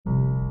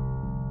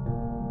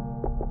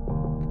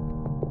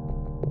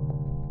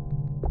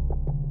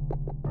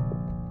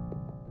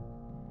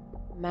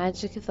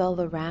Magic is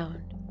all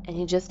around, and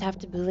you just have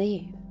to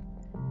believe.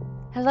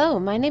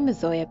 Hello, my name is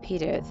Zoya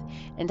Peters,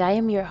 and I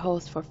am your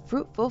host for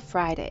Fruitful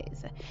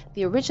Fridays,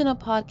 the original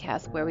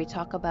podcast where we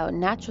talk about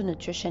natural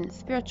nutrition,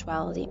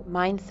 spirituality,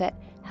 mindset,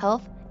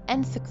 health,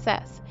 and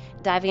success,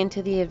 diving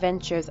into the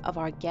adventures of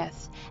our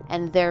guests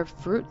and their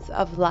fruits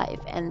of life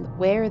and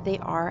where they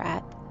are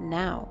at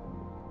now.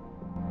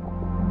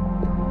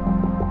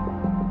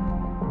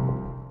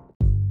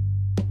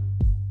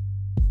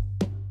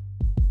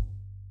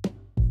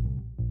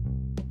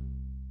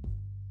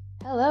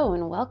 Hello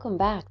and welcome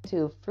back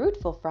to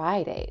Fruitful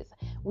Fridays.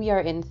 We are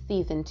in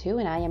season 2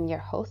 and I am your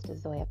host,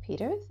 Zoya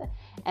Peters.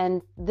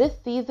 And this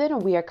season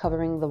we are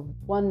covering the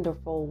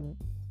wonderful,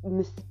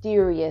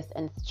 mysterious,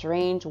 and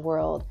strange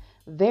world,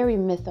 very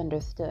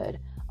misunderstood,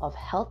 of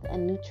health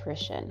and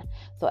nutrition.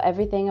 So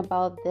everything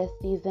about this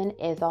season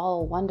is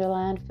all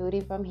Wonderland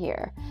foodie from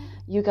here.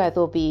 You guys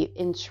will be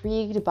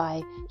intrigued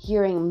by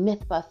hearing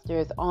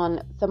Mythbusters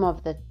on some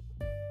of the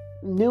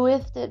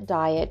newest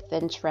diets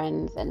and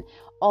trends and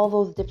all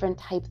those different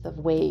types of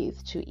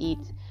ways to eat,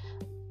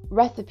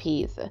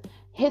 recipes,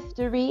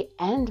 history,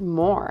 and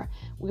more.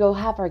 We'll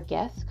have our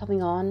guests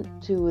coming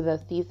on to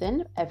the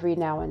season every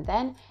now and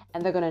then,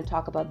 and they're going to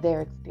talk about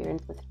their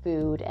experience with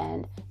food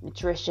and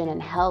nutrition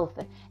and health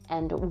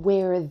and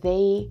where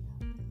they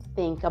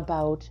think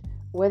about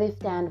where they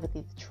stand with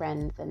these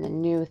trends and the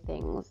new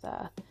things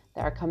that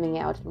are coming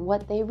out and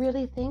what they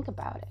really think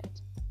about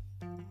it.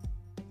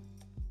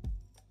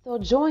 So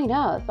join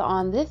us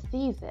on this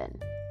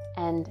season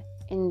and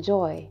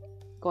enjoy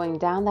going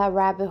down that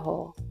rabbit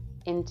hole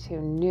into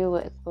new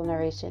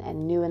exploration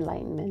and new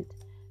enlightenment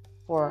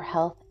for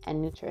health and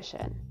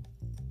nutrition.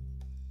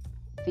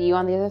 See you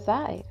on the other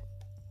side.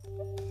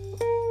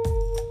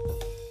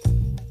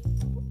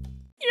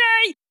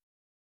 Yay!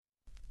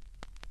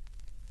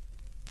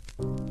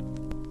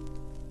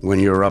 When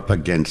you're up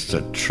against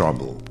a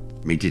trouble,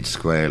 meet it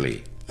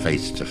squarely,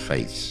 face to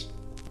face.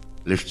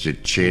 Lift your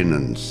chin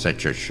and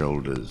set your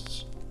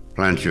shoulders.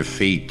 Plant your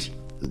feet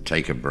and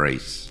take a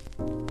brace.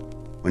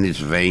 When it's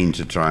vain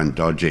to try and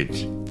dodge it,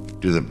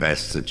 do the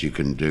best that you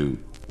can do.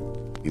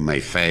 You may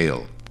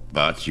fail,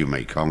 but you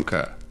may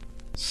conquer.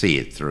 See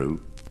it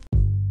through.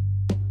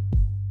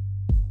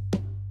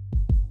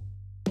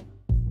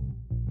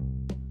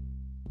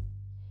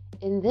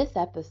 In this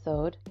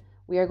episode,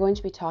 we are going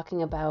to be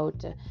talking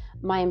about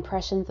my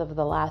impressions of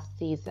the last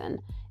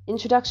season,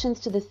 introductions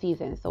to the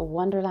season, so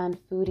Wonderland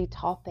foodie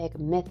topic,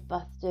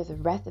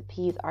 Mythbusters,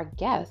 recipes, our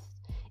guests,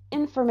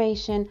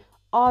 information,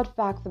 odd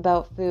facts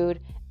about food,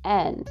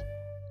 and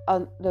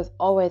there's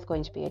always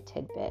going to be a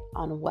tidbit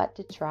on what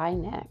to try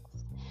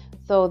next.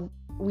 So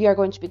we are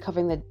going to be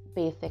covering the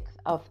basics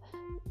of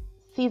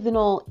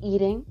seasonal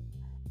eating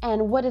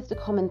and what is the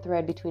common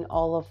thread between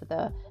all of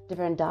the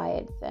different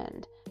diets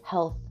and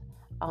health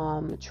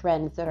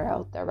trends that are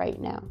out there right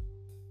now.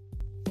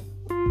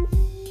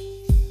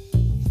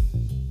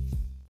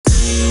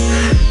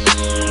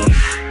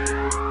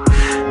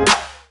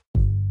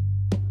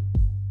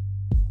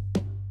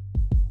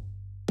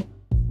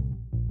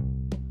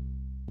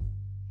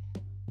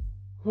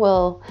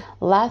 Well,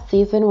 last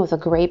season was a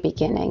great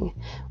beginning.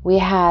 We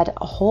had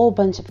a whole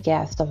bunch of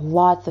guests,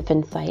 lots of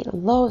insight,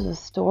 loads of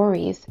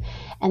stories,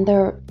 and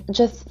they're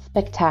just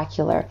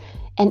spectacular.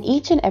 And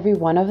each and every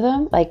one of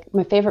them, like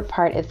my favorite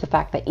part is the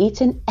fact that each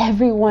and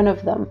every one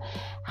of them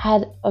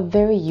had a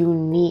very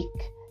unique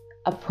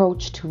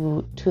approach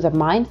to the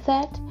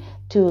mindset,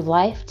 to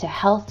life, to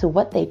health, to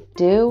what they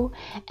do,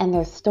 and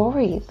their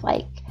stories.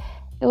 Like,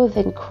 it was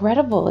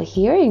incredible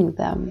hearing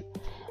them.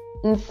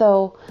 And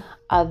so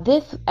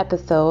this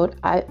episode,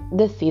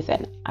 this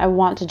season, I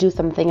want to do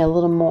something a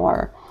little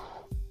more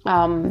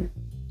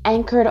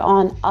anchored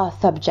on a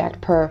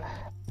subject per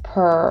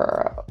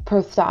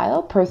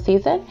style, per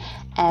season,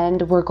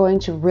 and we're going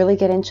to really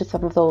get into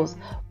some of those,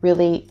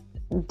 really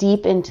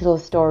deep into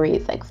those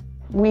stories. Like,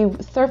 we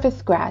surface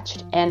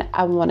scratched, and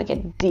I want to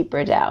get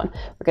deeper down.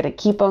 We're going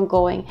to keep on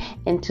going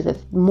into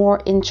this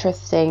more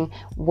interesting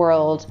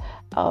world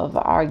of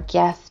our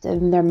guests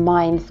and their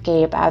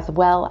mindscape, as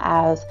well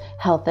as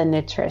health and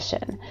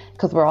nutrition,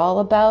 because we're all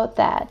about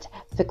that: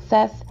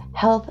 success,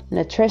 health,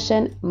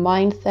 nutrition,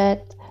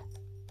 mindset,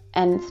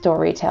 and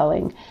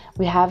storytelling.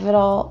 We have it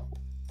all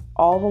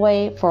the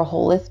way for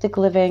holistic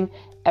living.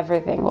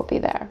 Everything will be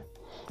there.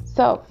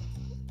 So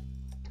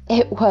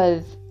it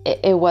was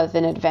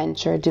an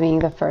adventure doing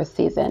the first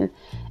season,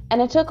 and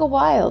it took a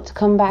while to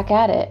come back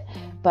at it.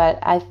 But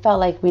I felt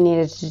like we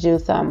needed to do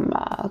some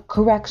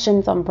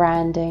corrections on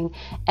branding,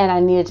 and I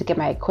needed to get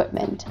my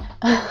equipment.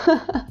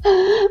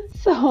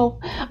 So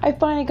I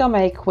finally got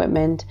my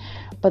equipment,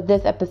 but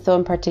this episode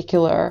in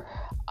particular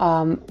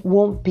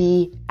won't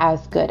be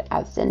as good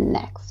as the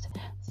next.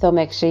 So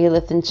make sure you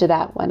listen to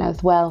that one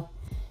as well.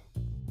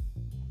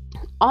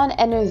 On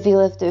Energy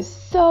List, there's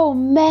so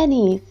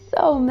many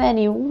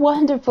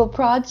wonderful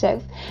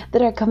projects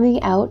that are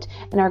coming out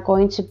and are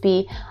going to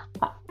be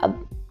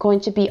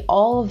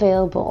all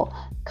available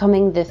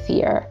coming this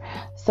year.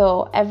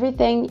 So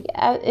everything,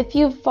 if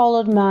you've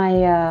followed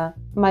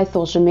my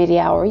social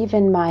media or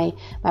even my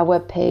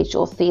webpage,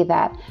 you'll see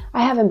that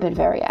I haven't been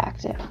very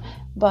active.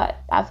 But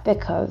that's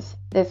because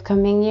this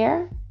coming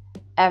year,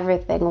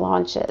 everything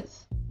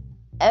launches.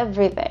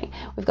 Everything.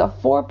 We've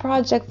got 4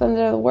 projects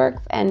under the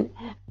works, and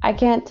I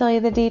can't tell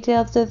you the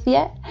details just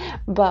yet.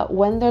 But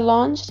when they're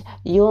launched,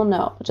 you'll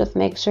know. Just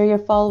make sure you're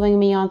following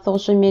me on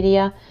social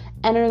media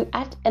and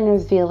at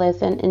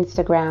Enerzealous and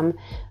Instagram,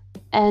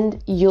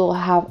 and you'll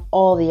have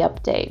all the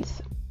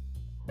updates.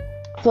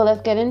 So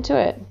let's get into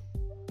it.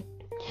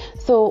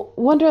 So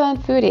Wonderland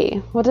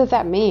Foodie, what does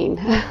that mean?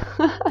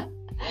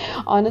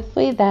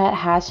 Honestly, that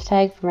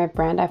hashtag for my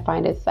brand, I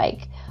find it's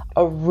like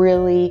a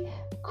really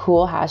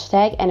cool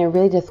hashtag, and it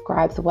really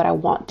describes what I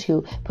want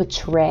to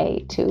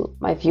portray to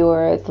my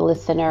viewers,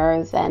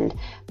 listeners, and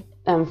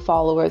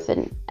followers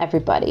and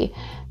everybody.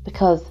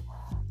 Because,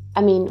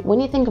 I mean, when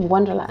you think of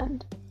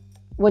Wonderland,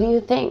 what do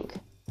you think?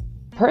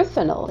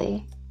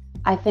 Personally,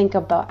 I think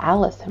about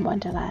Alice in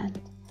Wonderland.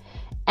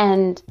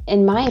 And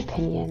in my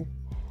opinion,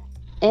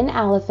 in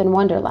Alice in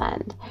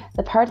Wonderland,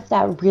 the parts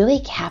that really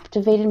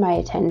captivated my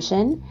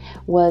attention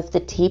was the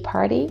tea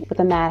party with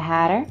the Mad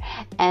Hatter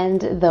and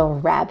the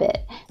rabbit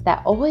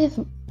that always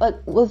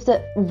was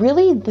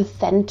really the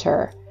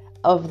center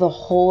of the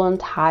whole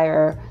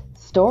entire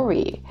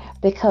story,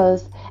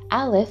 because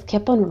Alice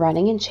kept on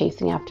running and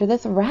chasing after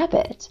this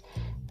rabbit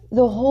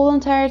the whole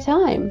entire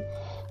time.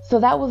 So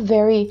that was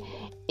very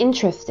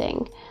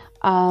interesting.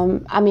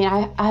 I mean,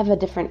 I have a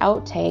different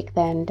outtake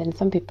than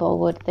some people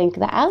would think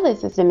that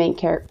Alice is the main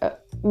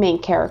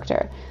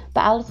character,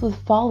 but Alice was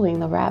following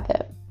the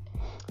rabbit.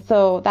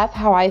 So that's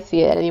how I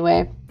see it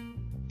anyway.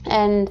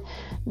 And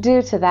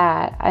due to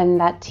that and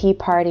that tea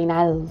party, and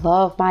I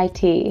love my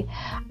tea,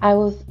 I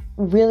was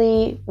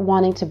really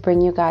wanting to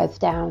bring you guys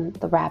down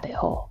the rabbit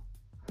hole.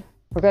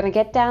 We're going to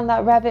get down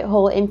that rabbit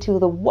hole into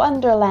the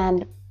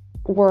Wonderland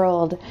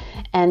world.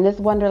 And this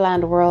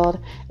Wonderland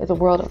world is a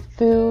world of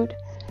food.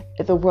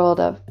 It's a world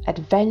of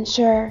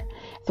adventure.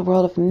 It's a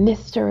world of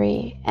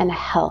mystery and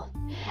health.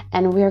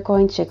 And we're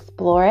going to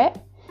explore it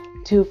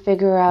to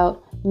figure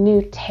out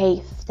new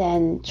tastes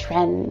and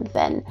trends.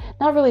 And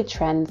not really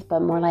trends, but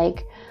more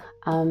like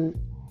to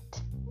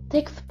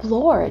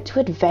explore, to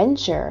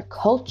adventure,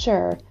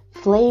 culture,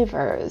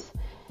 flavors,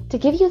 to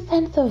give you a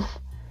sense of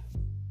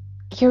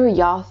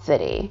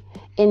curiosity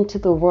into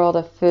the world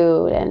of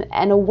food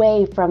and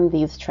away from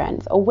these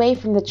trends, away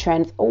from the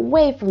trends,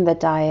 away from the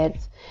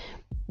diets.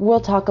 We'll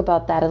talk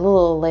about that a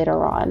little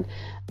later on,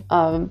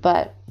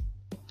 but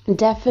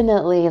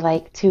definitely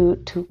like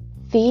to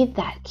feed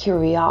that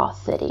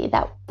curiosity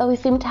that we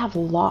seem to have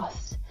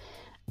lost.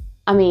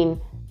 I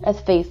mean, let's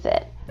face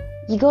it,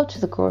 you go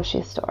to the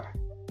grocery store,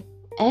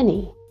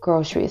 any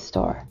grocery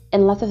store,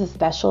 unless it's a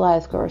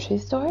specialized grocery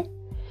store,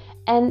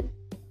 and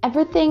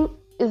everything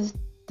is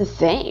the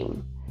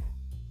same.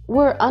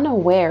 We're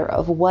unaware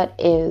of what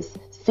is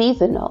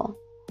seasonal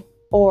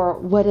or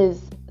what is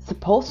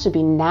supposed to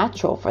be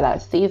natural for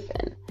that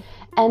season.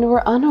 And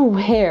we're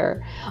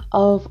unaware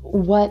of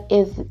what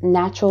is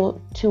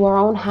natural to our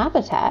own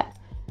habitat.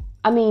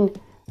 I mean,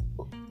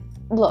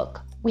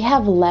 look, we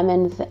have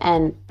lemons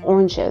and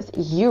oranges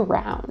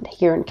year-round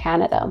here in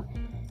Canada.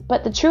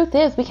 But the truth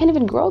is, we can't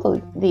even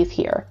grow these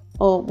here.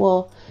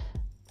 Well,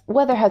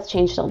 weather has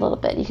changed a little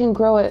bit. You can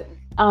grow it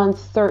on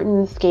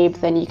certain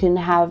scapes, and you can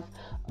have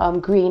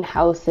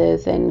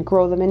greenhouses and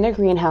grow them in a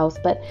greenhouse.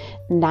 But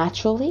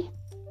naturally,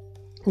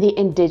 the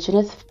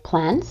indigenous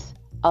plants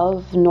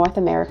of North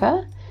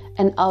America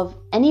and of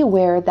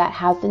anywhere that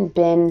hasn't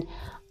been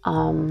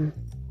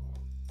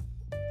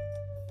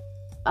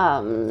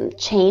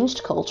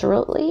changed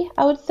culturally,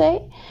 I would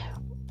say,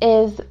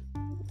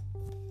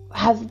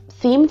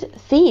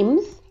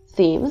 seems,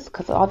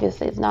 because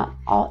obviously it's not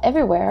all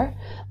everywhere,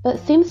 but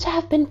seems to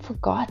have been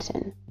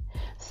forgotten.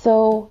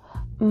 So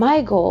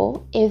my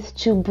goal is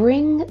to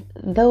bring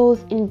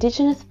those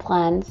indigenous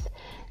plants,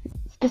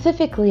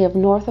 specifically of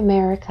North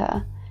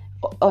America,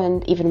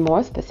 and even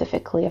more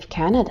specifically of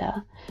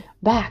Canada,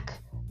 back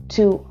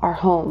to our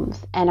homes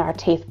and our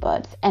taste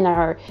buds and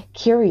our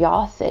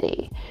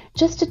curiosity,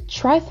 just to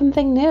try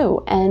something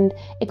new and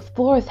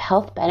explore its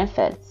health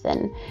benefits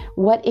and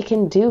what it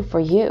can do for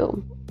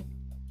you.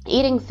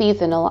 Eating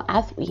seasonal,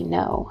 as we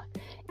know,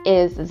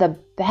 is the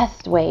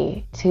best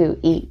way to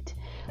eat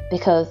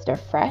because they're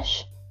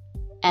fresh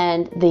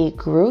and they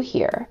grew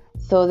here.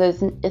 So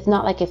it's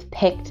not like it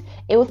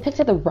was picked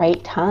at the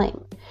right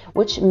time,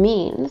 which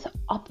means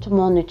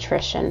optimal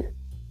nutrition,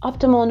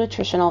 optimal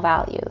nutritional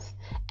values.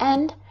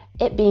 And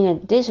it being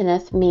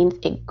indigenous means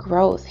it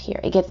grows here.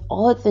 It gets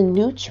all its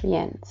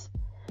nutrients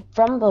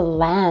from the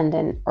land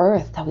and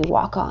earth that we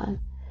walk on.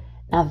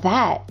 Now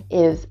that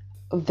is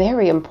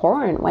very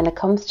important when it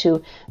comes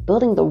to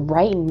building the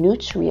right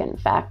nutrient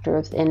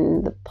factors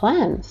in the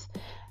plants.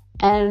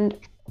 And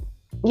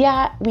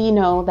yeah, we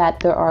know that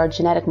there are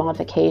genetic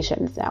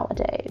modifications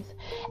nowadays.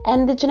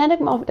 And the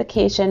genetic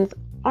modifications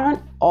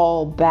aren't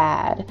all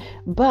bad,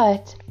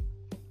 but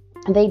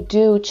they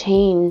do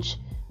change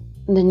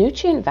the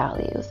nutrient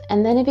values,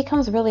 and then it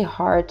becomes really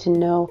hard to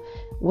know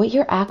what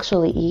you're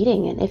actually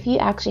eating and if you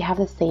actually have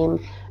the same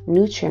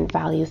nutrient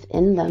values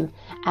in them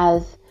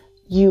as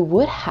you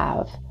would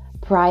have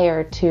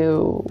prior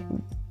to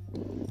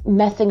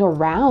messing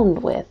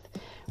around with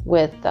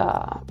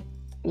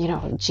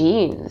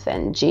genes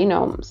and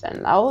genomes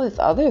and all this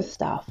other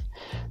stuff.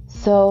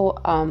 So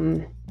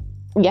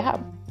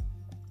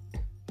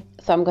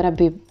so I'm gonna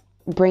be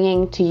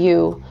bringing to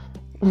you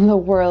the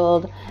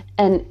world,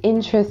 an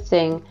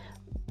interesting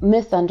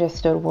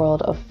misunderstood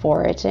world of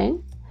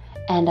foraging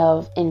and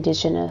of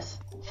indigenous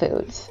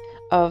foods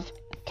of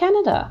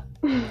Canada.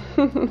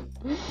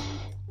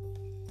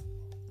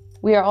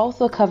 We are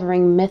also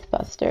covering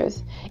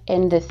Mythbusters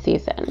in this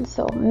season.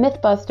 So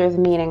Mythbusters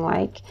meaning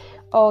like,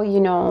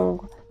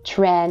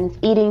 trends,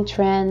 eating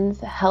trends,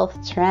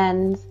 health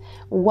trends,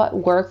 what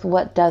works,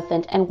 what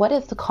doesn't, and what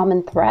is the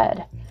common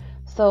thread.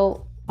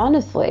 So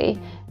honestly,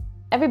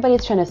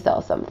 everybody's trying to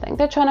sell something.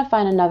 They're trying to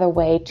find another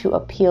way to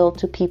appeal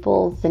to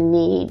people's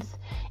needs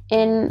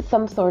in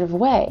some sort of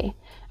way.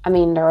 I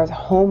mean, there are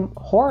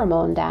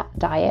hormone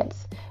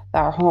diets that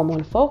are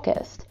hormone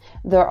focused.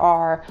 There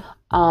are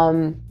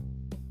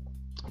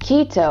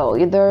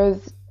keto.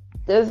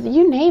 There's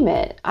you name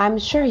it. I'm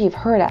sure you've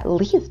heard at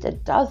least a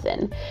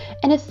dozen.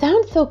 And it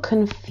sounds so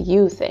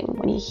confusing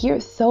when you hear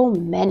so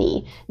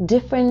many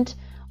different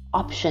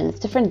options,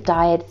 different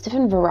diets,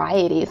 different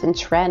varieties and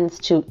trends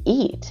to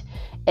eat.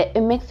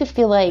 It makes me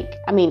feel like,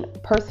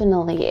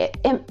 personally, it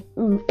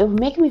would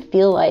make me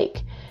feel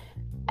like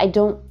I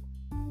don't,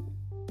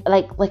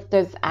 like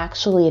there's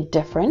actually a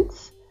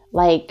difference.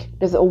 Like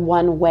there's a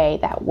one way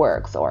that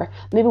works, or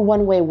maybe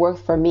one way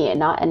works for me and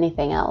not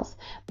anything else.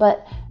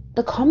 But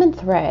the common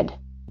thread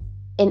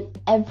in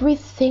every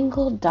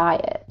single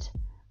diet,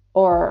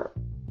 or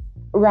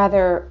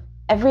rather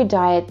every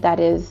diet that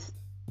is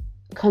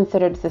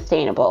considered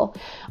sustainable,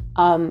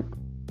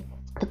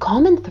 the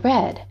common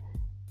thread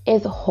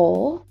is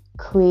whole,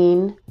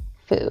 clean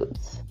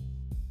foods,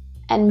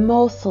 and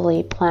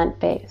mostly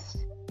plant-based.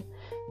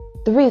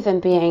 The reason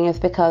being is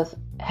because,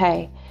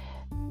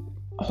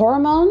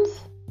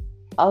 hormones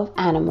of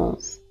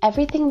animals,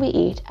 everything we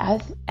eat,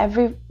 as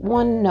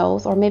everyone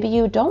knows, or maybe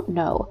you don't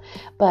know,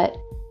 but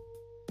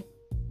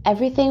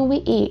everything we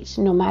eat,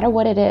 no matter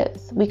what it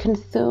is, we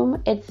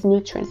consume its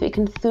nutrients, we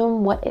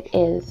consume what it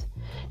is.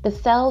 The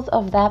cells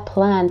of that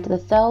plant, the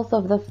cells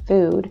of the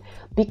food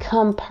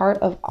become part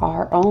of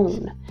our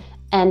own,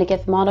 and it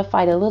gets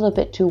modified a little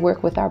bit to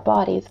work with our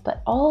bodies.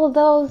 But all of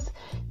those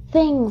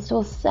things,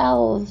 those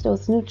cells,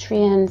 those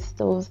nutrients,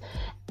 those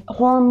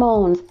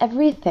hormones,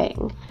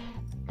 everything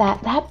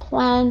that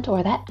plant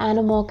or that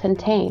animal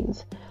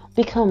contains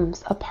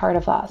becomes a part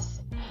of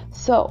us.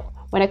 So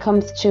when it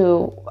comes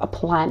to a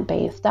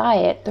plant-based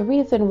diet, the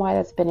reason why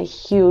there's been a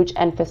huge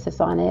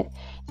emphasis on it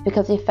is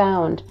because they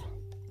found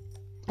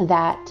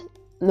that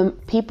the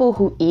people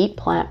who eat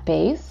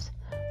plant-based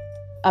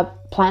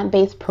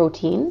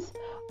proteins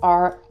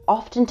are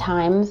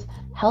oftentimes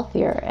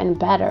healthier and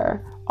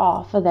better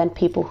off than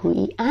people who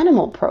eat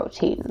animal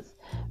proteins,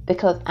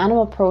 because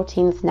animal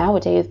proteins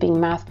nowadays being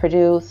mass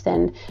produced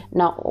and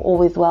not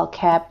always well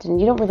kept, and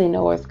you don't really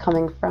know where it's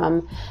coming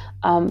from,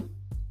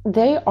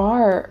 they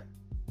are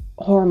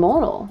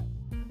hormonal.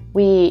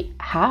 We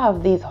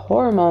have these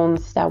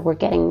hormones that we're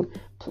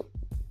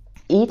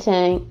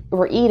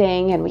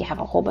eating, and we have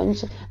a whole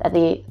bunch of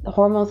the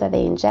hormones that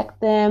they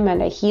inject them and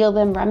they heal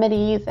them,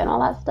 remedies and all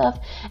that stuff,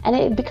 and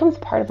it becomes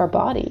part of our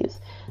bodies.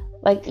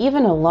 Like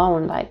even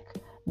alone, like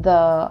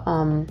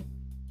the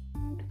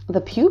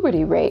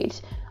puberty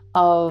rate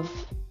of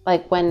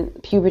like when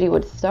puberty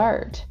would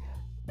start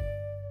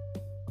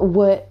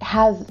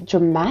has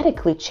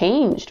dramatically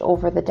changed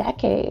over the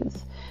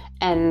decades.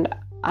 And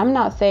I'm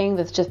not saying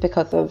this just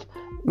because of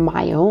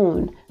my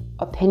own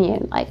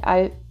opinion. Like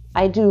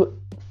I do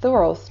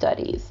thorough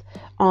studies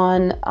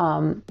on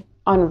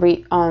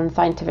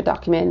scientific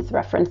documents,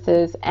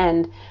 references,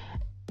 and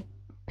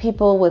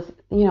people with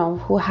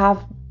who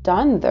have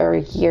done their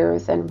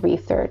years and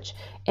research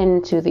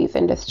into these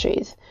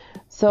industries.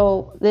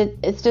 So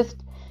it's just,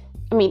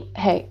 you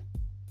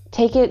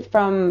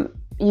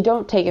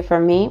don't take it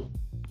from me,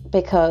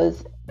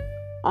 because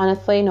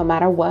honestly, no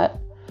matter what,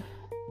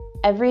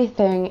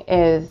 everything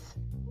is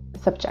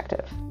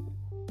subjective.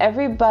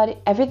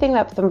 Everything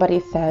that somebody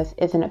says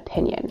is an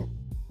opinion,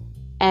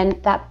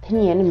 and that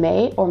opinion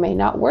may or may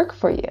not work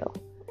for you.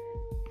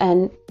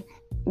 And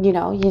you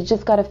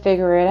just got to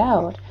figure it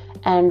out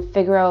and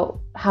figure out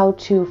how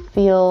to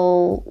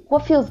feel,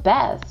 what feels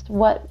best,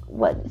 what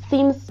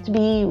seems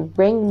to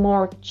ring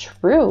more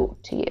true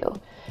to you.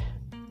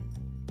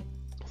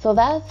 So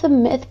that's the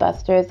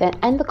Mythbusters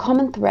and the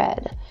common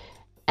thread.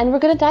 And we're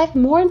going to dive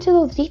more into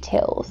those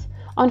details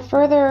on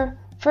further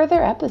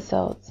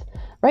episodes.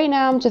 Right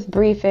now I'm just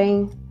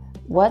briefing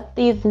what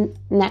these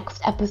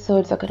next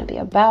episodes are going to be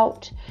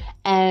about,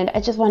 and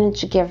I just wanted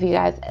to give you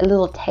guys a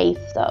little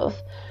taste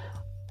of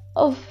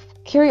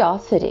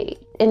curiosity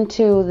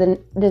into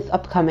this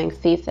upcoming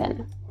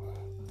season.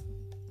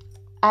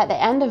 At the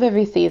end of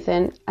every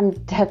season,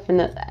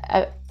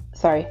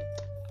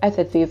 I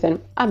said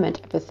season, I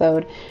meant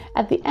episode.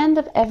 At the end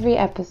of every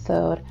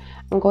episode,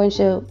 I'm going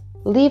to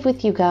leave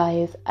with you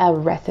guys a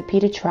recipe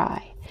to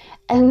try.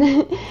 And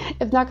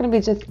it's not going to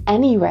be just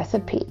any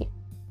recipe.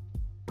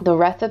 The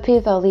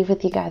recipes I'll leave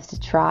with you guys to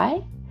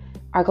try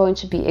are going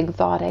to be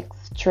exotic,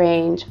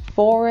 strange,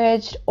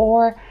 foraged,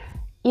 or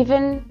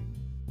even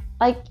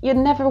like you'd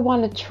never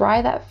want to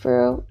try that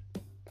fruit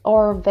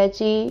or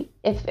veggie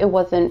if it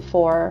wasn't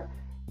for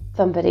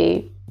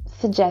somebody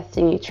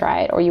suggesting you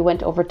try it, or you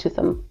went over to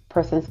some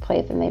person's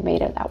place and they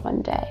made it that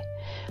one day.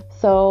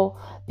 So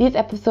these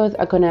episodes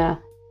are gonna,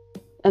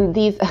 and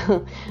these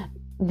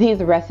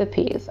these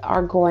recipes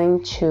are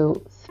going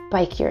to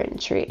spike your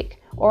intrigue,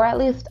 or at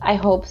least I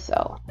hope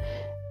so.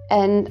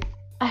 And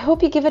I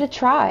hope you give it a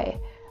try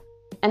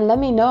and let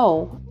me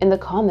know in the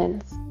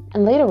comments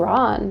and later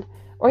on,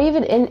 or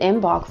even in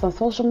inbox on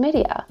social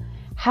media,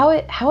 how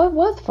it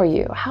was for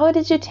you. How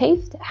did you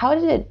taste? How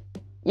did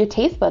your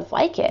taste buds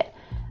like it?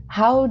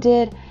 How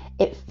did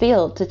it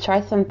feel to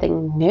try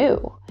something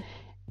new?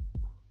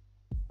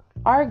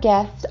 Our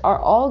guests are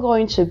all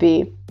going to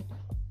be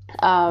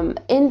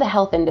in the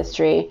health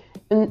industry,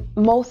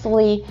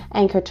 mostly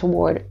anchored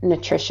toward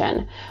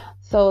nutrition.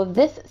 So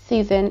this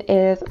season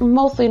is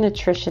mostly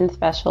nutrition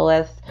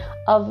specialists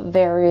of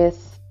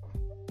various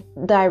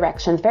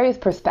directions, various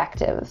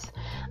perspectives.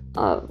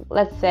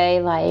 Let's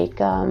say like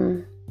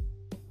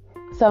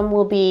some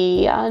will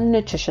be a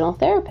nutritional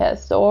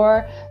therapist,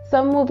 or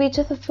some will be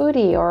just a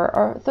foodie,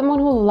 or someone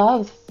who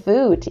loves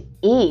food to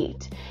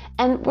eat.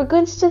 And we're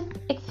going to just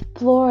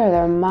explore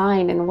their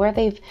mind and where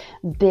they've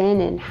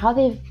been and how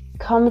they've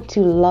come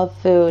to love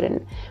food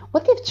and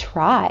what they've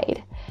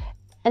tried,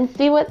 and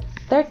see what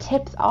their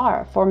tips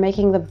are for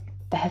making the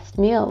best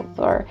meals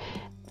or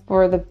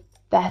for the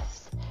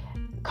best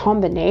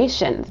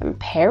combinations and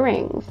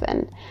pairings.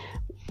 And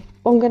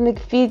I'm going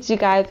to feed you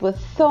guys with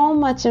so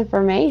much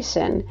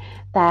information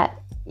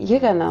that you're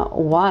going to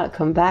want to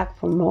come back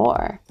for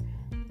more.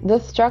 The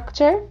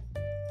structure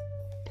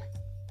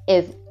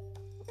is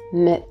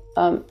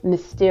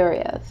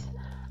mysterious,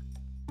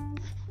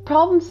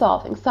 problem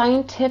solving,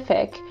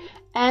 scientific,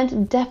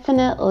 and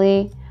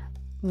definitely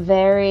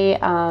very,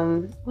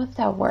 what's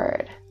that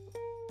word?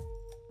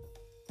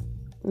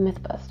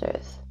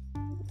 Mythbusters.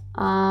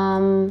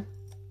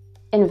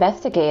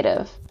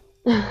 Investigative.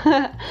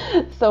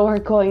 So we're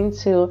going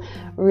to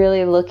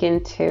really look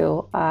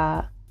into,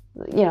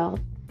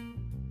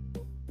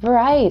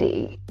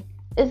 variety.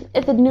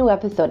 It's a new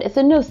episode. It's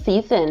a new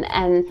season,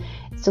 and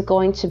it's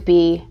going to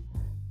be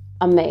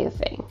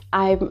amazing.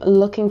 I'm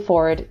looking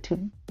forward to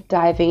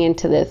diving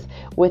into this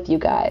with you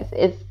guys.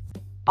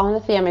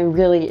 Honestly, I'm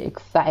really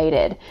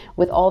excited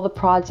with all the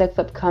projects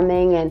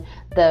upcoming and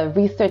the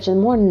research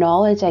and more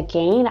knowledge I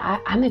gain.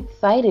 I'm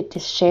excited to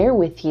share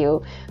with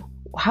you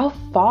how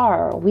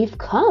far we've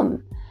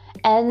come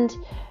and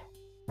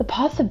the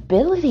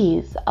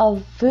possibilities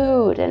of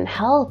food and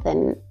health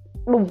and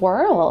the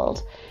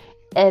world.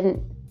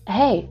 And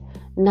hey,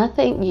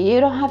 you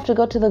don't have to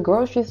go to the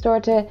grocery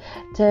store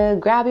to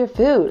grab your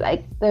food.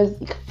 Like, there's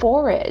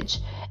forage.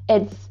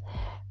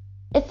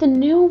 It's a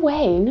new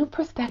way, new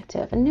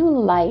perspective, a new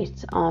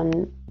light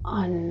on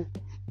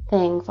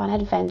things, on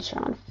adventure,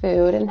 on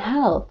food and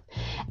health.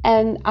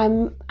 And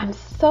I'm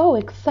so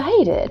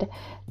excited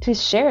to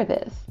share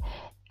this.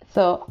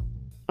 So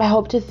I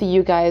hope to see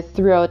you guys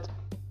throughout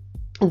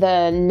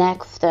the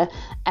next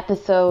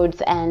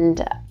episodes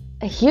and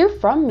hear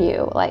from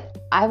you. Like,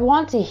 I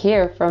want to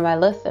hear from my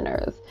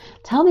listeners.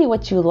 Tell me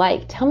what you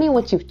like. Tell me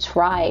what you've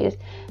tried.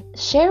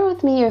 Share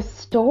with me your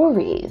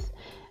stories.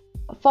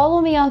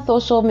 Follow me on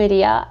social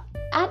media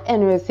at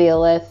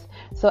Enerzealous.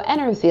 So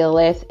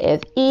Enerzealous is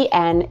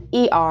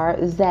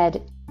ENERZEALOUS.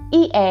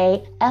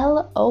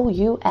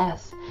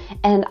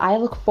 And I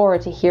look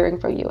forward to hearing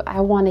from you.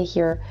 I want to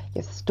hear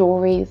your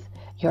stories,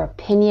 your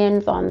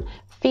opinions on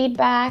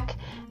feedback,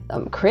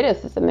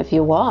 criticism if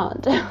you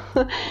want.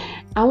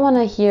 I want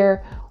to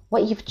hear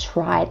what you've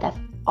tried that's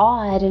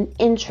odd and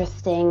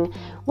interesting.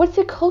 What's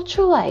your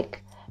culture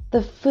like?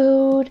 The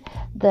food,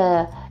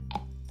 the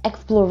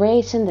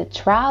exploration, the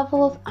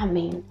travels. I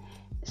mean,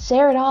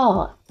 share it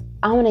all.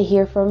 I want to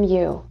hear from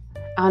you.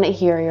 I want to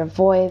hear your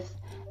voice,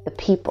 the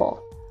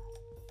people.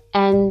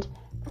 And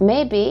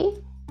maybe,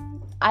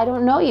 I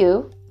don't know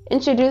you,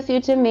 introduce you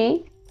to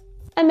me,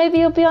 and maybe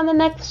you'll be on the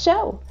next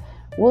show.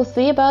 We'll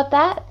see about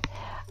that.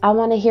 I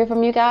want to hear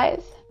from you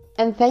guys.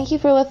 And thank you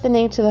for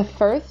listening to the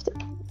first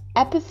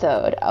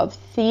episode of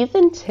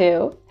season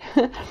 2.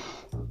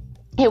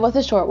 It was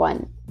a short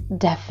one,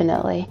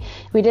 definitely.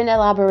 We didn't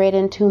elaborate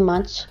in too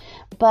much,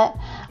 but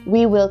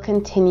we will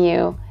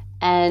continue,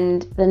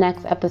 and the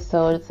next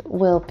episodes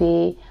will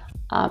be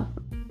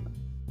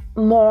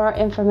more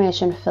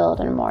information filled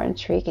and more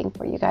intriguing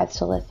for you guys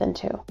to listen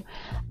to.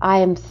 I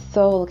am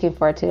so looking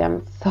forward to it.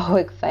 I'm so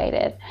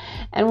excited.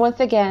 And once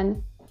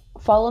again,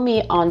 follow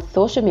me on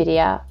social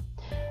media.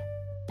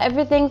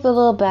 Everything's a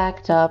little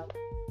backed up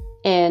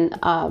in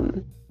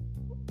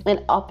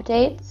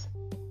updates,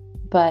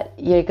 but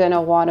you're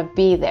gonna want to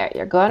be there.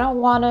 You're gonna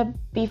want to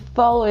be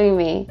following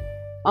me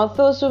on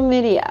social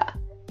media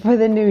for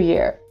the new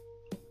year.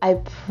 I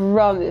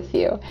promise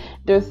you,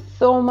 there's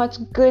so much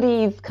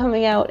goodies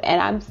coming out, and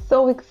I'm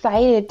so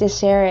excited to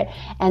share it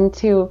and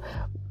to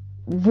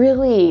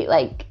really,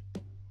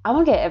 I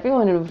want to get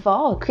everyone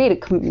involved, create a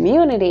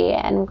community,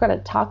 and we're going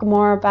to talk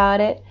more about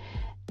it.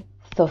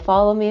 So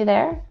follow me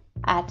there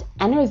at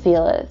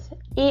Enerzealous,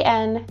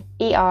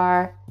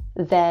 ENERZEALOUS.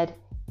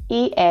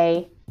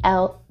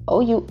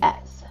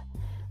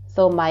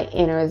 So my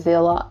inner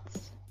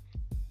zealots,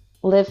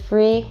 live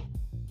free,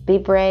 be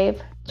brave,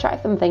 try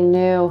something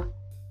new,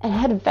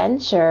 and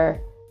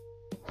adventure.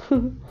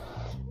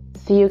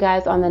 See you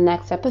guys on the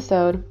next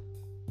episode.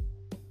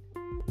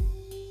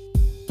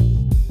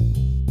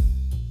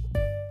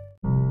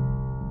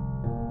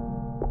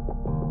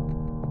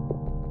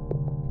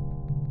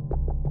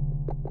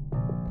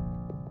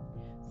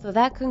 So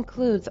that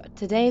concludes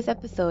today's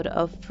episode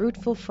of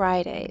Fruitful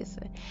Fridays.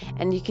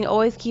 And you can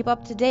always keep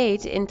up to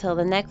date until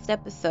the next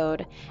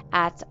episode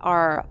at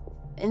our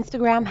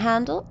Instagram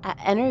handle at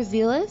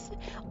Enerzealous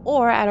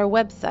or at our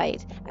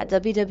website at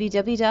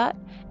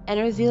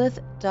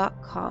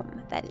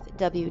www.enerzealous.com. That is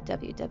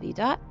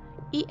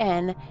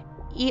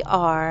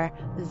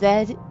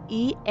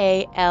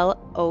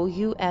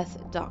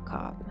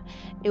www.enerzealous.com.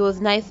 It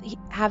was nice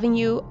having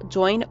you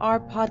join our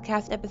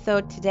podcast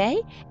episode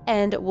today,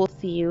 and we'll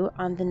see you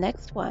on the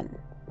next one.